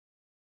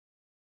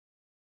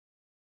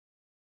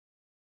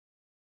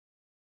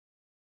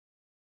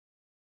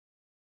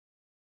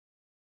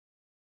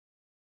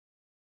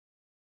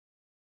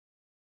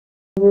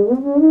Last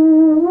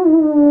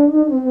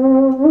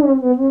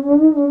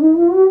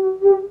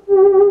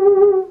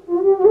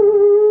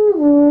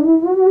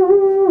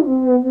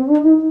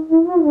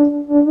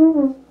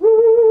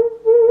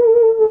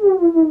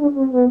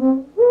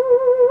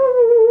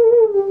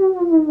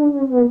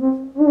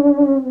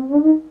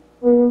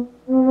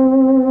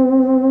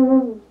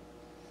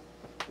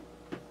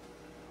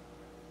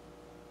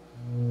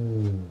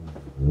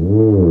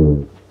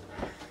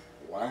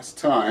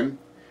time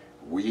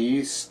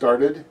we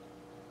started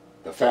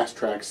the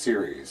FastTrak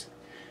series.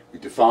 We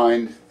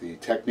defined the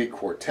technique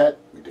quartet,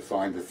 we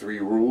defined the 3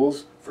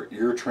 rules for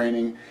ear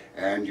training,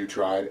 and you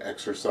tried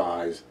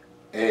exercise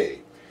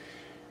A.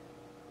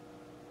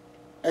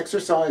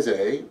 Exercise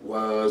A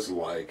was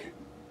like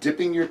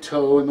dipping your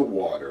toe in the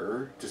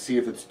water to see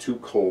if it's too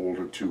cold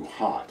or too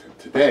hot. And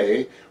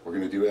today we're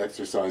going to do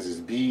exercises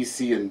B,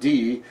 C, and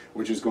D,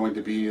 which is going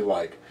to be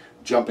like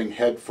jumping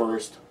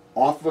headfirst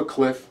off of a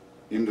cliff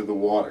into the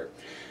water.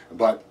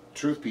 But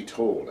truth be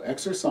told,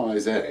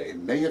 exercise A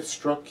may have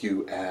struck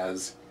you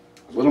as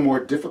a little more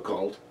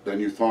difficult than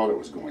you thought it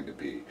was going to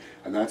be,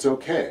 and that's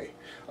okay.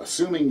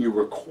 Assuming you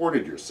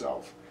recorded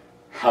yourself,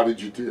 how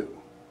did you do?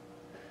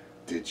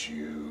 Did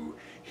you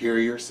hear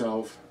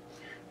yourself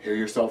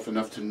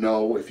enough to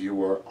know if you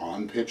were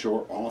on pitch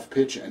or off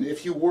pitch? And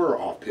if you were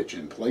off pitch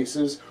in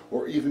places,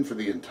 or even for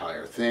the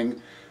entire thing,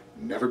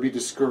 never be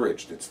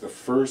discouraged. It's the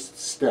first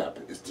step,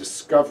 is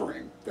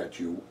discovering that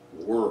you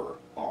were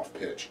off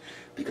pitch,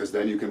 because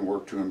then you can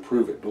work to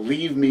improve it.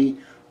 Believe me,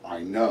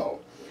 I know.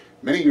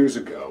 Many years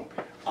ago,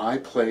 I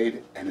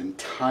played an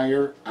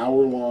entire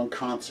hour-long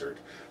concert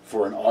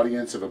for an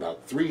audience of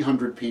about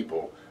 300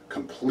 people,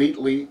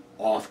 completely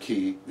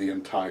off-key the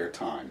entire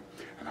time,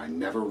 and I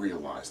never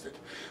realized it.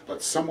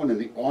 But someone in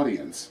the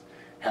audience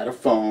had a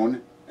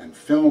phone and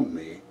filmed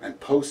me and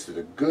posted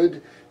a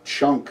good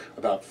chunk,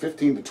 about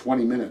 15 to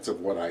 20 minutes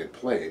of what I had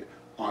played,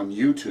 on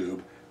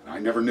YouTube, and I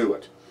never knew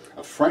it.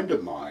 A friend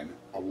of mine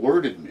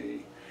alerted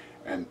me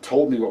and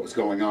told me what was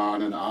going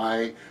on, and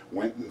I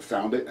went and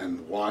found it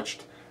and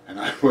watched, and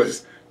I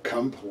was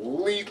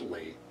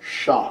completely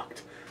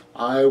shocked.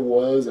 I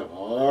was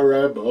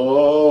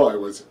horrible. I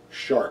was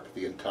sharp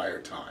the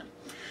entire time.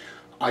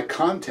 I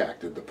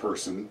contacted the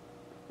person,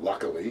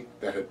 luckily,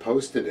 that had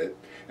posted it,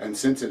 and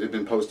since it had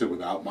been posted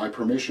without my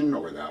permission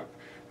or without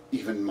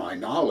even my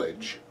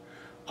knowledge,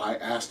 I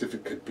asked if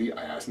it could be,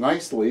 I asked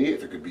nicely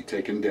if it could be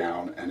taken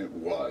down, and it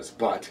was,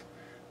 but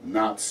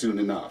not soon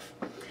enough,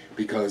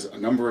 because a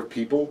number of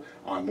people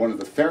on one of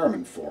the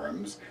Theremin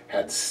forums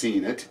had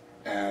seen it,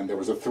 and there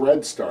was a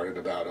thread started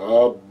about,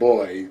 oh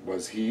boy,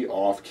 was he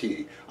off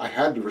key. I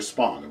had to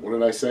respond, and what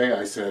did I say?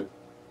 I said,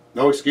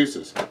 no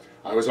excuses.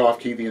 I was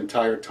off key the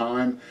entire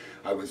time.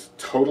 I was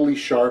totally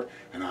sharp,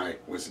 and I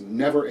was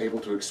never able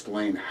to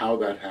explain how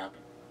that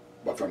happened.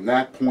 But from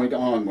that point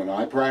on, when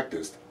I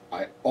practiced,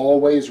 I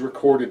always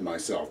recorded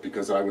myself,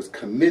 because I was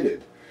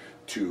committed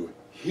to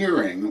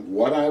hearing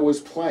what I was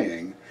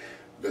playing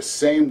the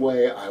same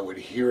way I would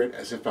hear it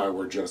as if I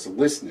were just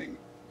listening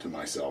to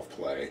myself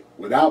play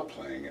without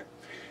playing it.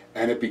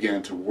 And it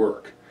began to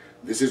work.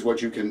 This is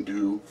what you can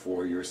do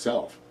for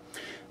yourself.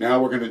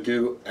 Now we're going to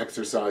do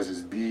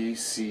exercises B,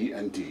 C,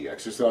 and D.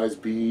 Exercise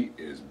B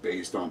is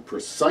based on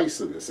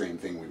precisely the same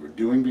thing we were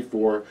doing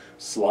before,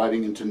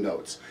 sliding into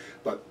notes.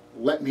 But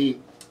let me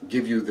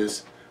give you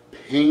this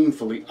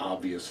painfully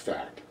obvious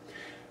fact.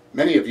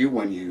 Many of you,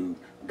 when you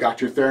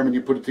got your theremin,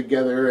 you put it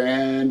together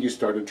and you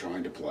started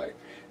trying to play.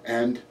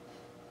 And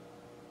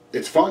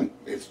it's fun.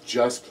 It's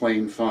just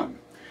plain fun.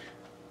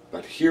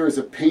 But here is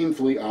a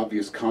painfully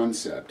obvious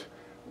concept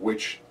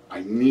which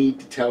I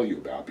need to tell you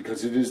about,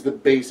 because it is the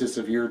basis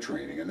of ear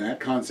training, and that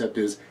concept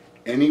is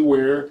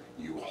anywhere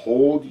you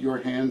hold your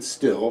hand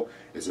still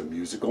is a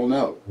musical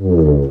note.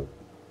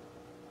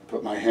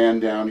 Put my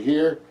hand down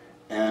here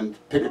and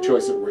pick a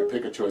choice at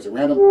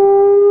random.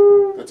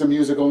 That's a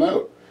musical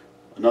note.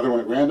 Another one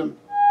at random.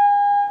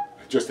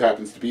 It just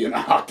happens to be an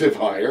octave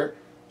higher.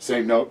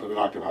 Same note, but an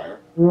octave higher.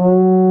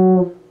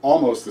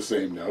 Almost the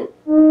same note.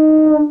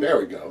 There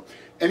we go.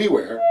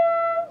 Anywhere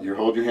you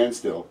hold your hand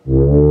still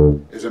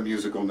is a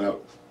musical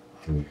note.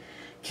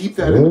 Keep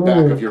that in the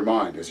back of your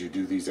mind as you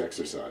do these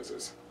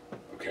exercises.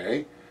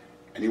 Okay?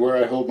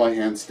 Anywhere I hold my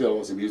hand still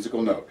is a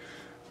musical note.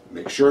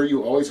 Make sure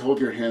you always hold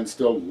your hand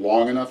still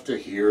long enough to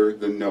hear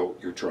the note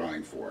you're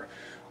trying for.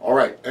 All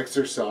right,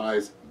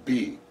 exercise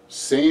B.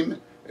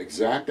 Same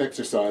exact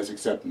exercise,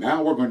 except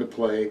now we're going to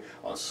play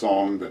a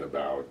song that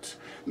about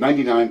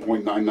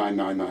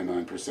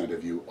 99.99999%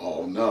 of you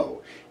all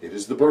know. It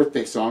is the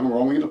birthday song, and we're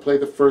only going to play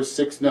the first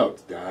 6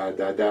 notes. Da,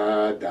 da,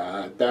 da,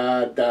 da,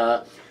 da,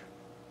 da.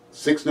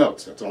 6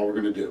 notes, that's all we're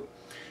going to do.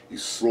 You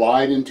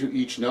slide into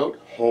each note,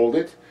 hold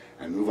it,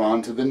 and move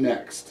on to the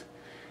next.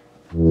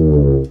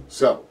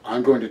 So,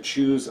 I'm going to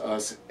choose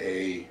us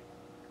a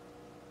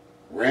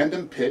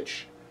random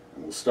pitch,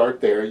 and we'll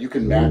start there. You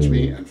can match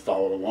me and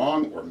follow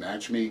along, or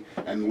match me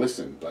and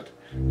listen, but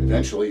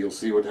eventually you'll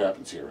see what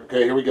happens here.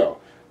 Okay, here we go.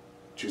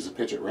 Choose a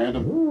pitch at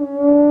random.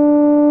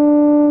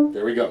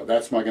 There we go.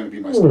 That's going to be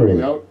my starting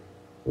note.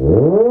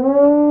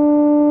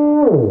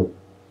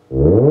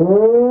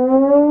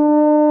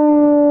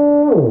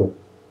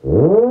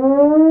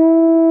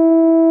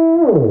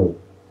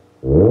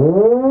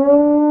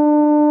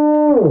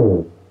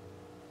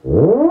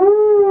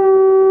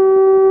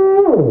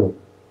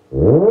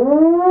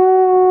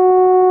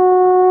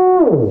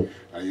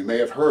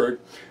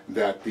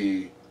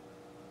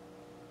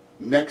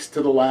 next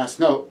to the last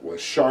note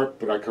was sharp,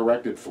 but I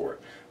corrected for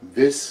it.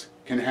 This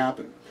can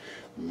happen.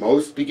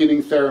 Most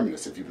beginning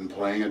thereminists, if you've been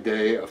playing a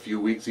day, a few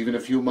weeks, even a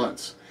few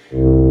months,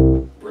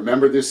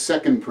 remember this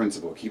second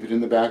principle. Keep it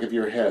in the back of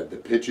your head. The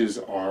pitches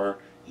are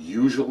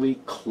usually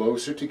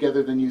closer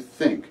together than you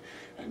think.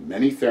 And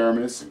many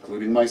thereminists,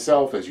 including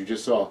myself, as you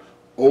just saw,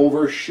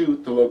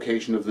 overshoot the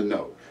location of the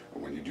note.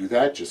 And when you do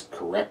that, just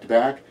correct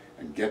back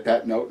and get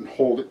that note and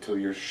hold it till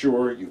you're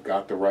sure you've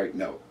got the right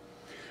note.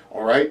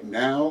 All right,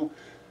 now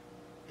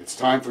it's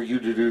time for you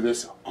to do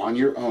this on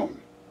your own.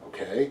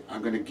 Okay,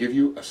 I'm going to give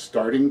you a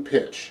starting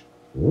pitch.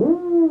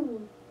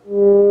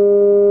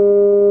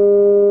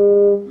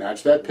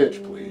 Match that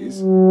pitch,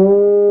 please.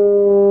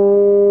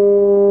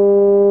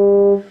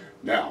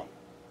 Now,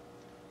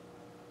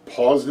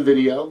 pause the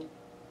video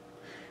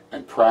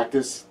and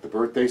practice the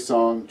birthday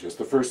song, just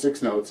the first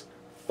 6 notes,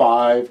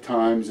 5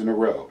 times in a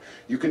row.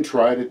 You can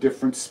try it at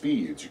different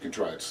speeds. You can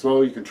try it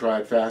slow, you can try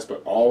it fast,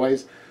 but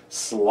always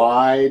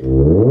slide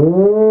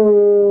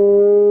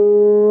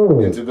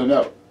into the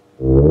note.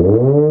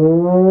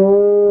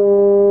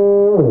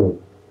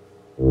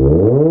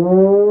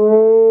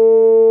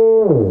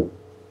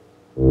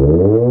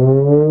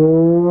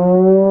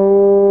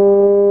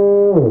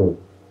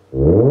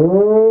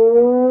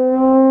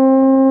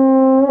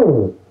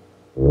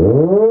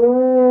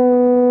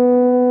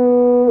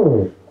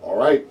 All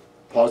right,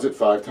 pause it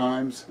 5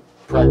 times,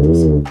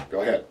 practice.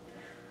 Go ahead.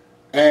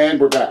 And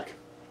we're back.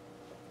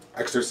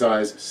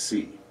 Exercise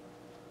C.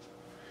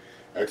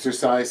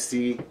 Exercise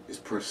C is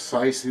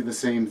precisely the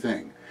same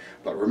thing.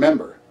 But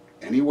remember,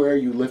 anywhere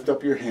you lift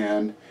up your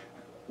hand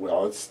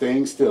while it's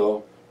staying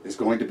still is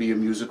going to be a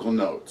musical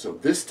note. So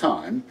this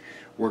time,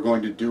 we're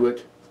going to do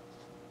it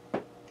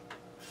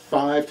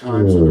 5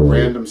 times with a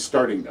random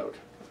starting note.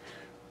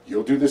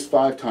 You'll do this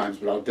 5 times,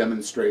 but I'll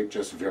demonstrate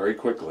just very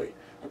quickly.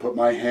 I put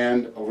my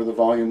hand over the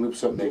volume loop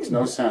so it makes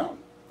no sound.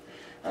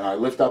 And I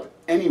lift up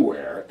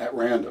anywhere at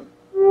random.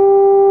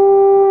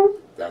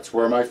 That's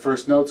where my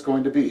first note's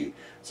going to be.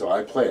 So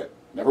I play it.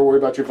 Never worry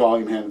about your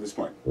volume hand at this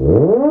point.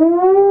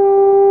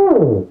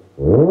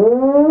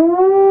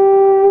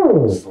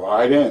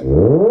 Slide in.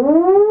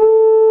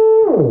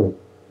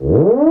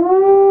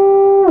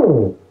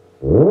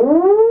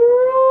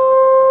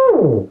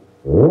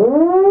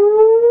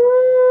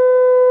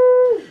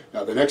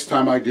 Now the next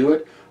time I do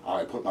it,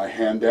 I put my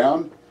hand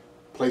down,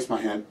 place my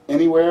hand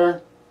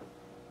anywhere.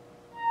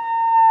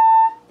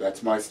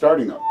 That's my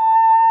starting note.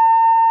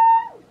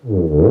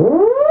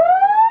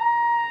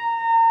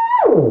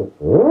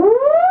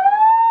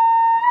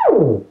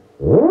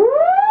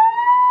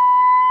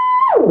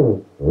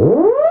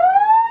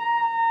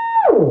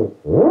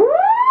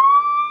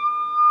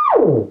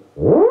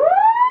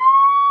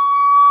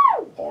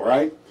 All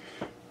right,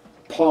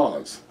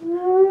 pause.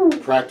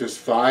 Practice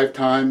 5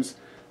 times,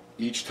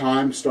 each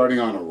time starting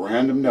on a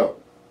random note.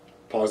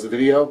 Pause the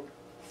video,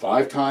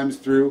 5 times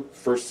through,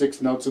 first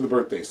 6 notes of the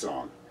birthday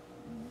song.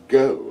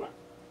 Go.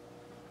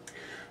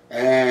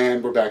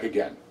 And we're back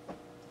again.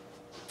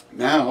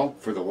 Now,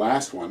 for the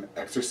last one,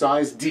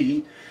 exercise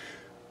D,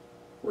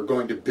 we're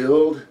going to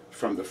build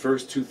from the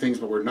first 2 things,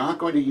 but we're not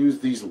going to use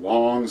these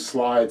long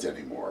slides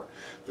anymore.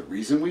 The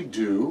reason we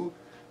do,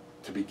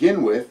 to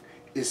begin with,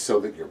 is so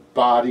that your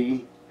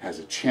body has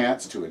a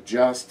chance to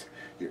adjust,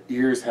 your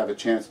ears have a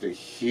chance to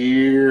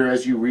hear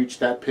as you reach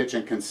that pitch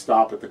and can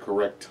stop at the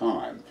correct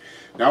time.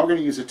 Now we're going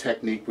to use a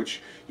technique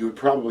which you would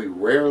probably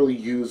rarely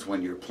use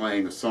when you're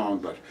playing a song,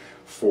 but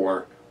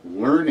for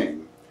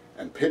learning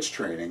and pitch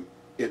training,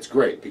 it's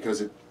great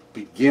because it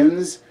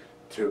begins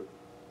to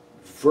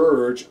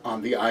verge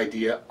on the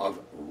idea of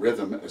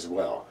rhythm as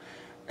well.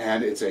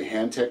 And it's a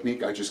hand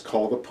technique I just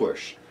call the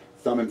push.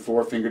 Thumb and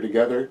forefinger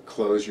together,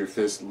 close your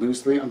fist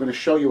loosely. I'm going to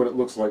show you what it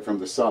looks like from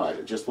the side.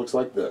 It just looks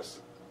like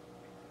this.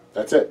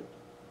 That's it.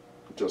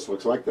 It just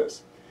looks like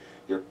this.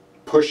 You're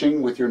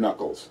pushing with your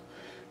knuckles.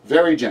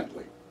 Very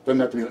gently. Doesn't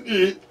have to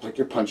be like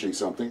you're punching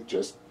something,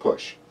 just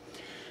push.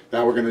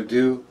 Now we're going to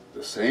do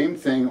the same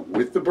thing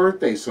with the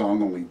birthday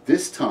song, only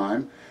this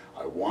time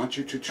I want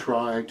you to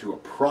try to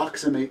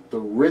approximate the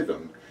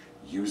rhythm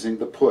using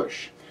the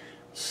push.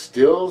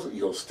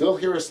 You'll still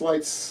hear a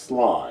slight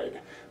slide,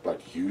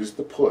 but use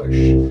the push.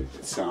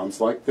 It sounds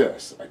like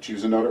this. I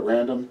choose a note at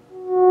random.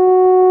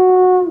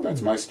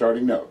 That's my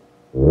starting note.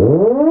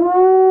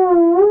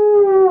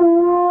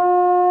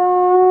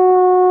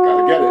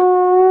 Gotta get it.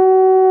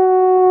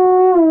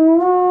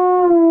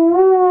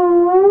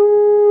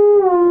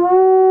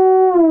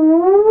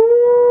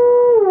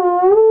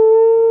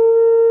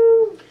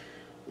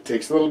 It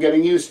takes a little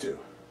getting used to,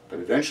 but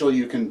eventually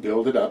you can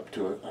build it up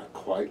to a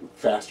quite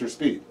faster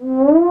speed.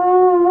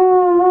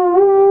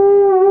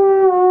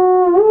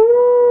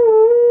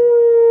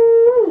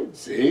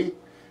 See?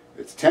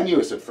 It's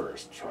tenuous at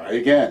first. Try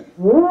again.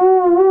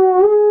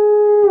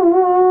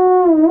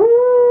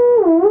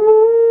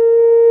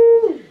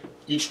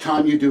 Each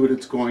time you do it,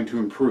 it's going to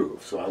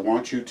improve. So I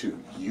want you to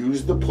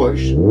use the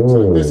push. Looks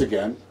like this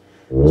again.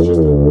 It's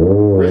just a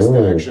wrist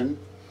action.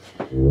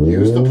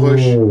 Use the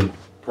push.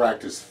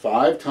 Practice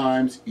 5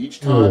 times, each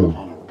time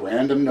on a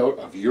random note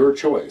of your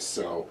choice.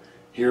 So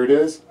here it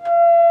is.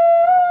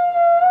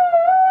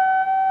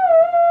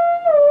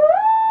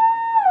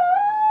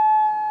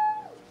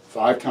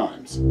 Five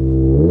times.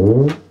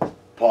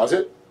 Pause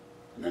it,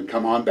 and then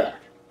come on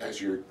back.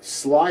 As you're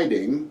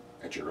sliding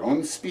at your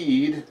own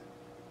speed,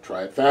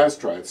 try it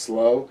fast, try it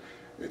slow.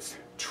 It's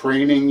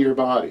training your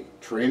body,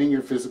 training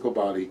your physical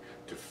body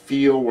to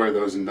feel where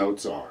those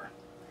notes are.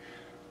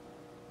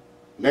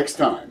 Next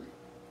time,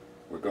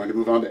 we're going to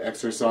move on to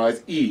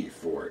exercise E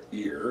for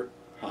ear.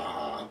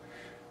 Ha.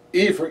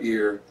 E for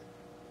ear,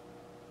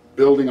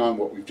 building on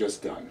what we've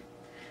just done.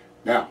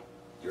 Now,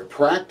 your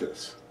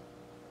practice,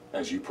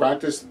 as you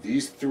practice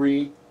these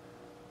three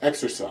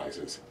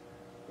exercises,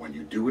 when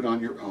you do it on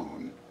your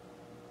own,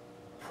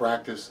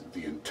 practice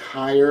the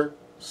entire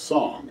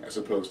song as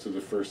opposed to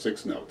the first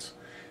 6 notes.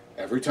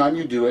 Every time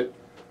you do it,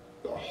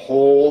 the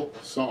whole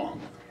song,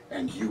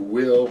 and you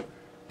will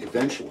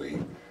eventually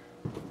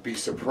be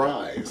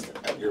surprised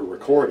at your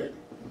recording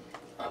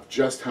of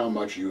just how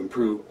much you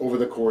improve over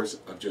the course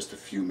of just a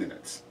few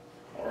minutes.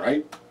 All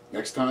right?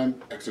 Next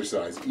time,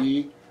 exercise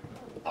E.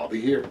 I'll be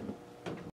here.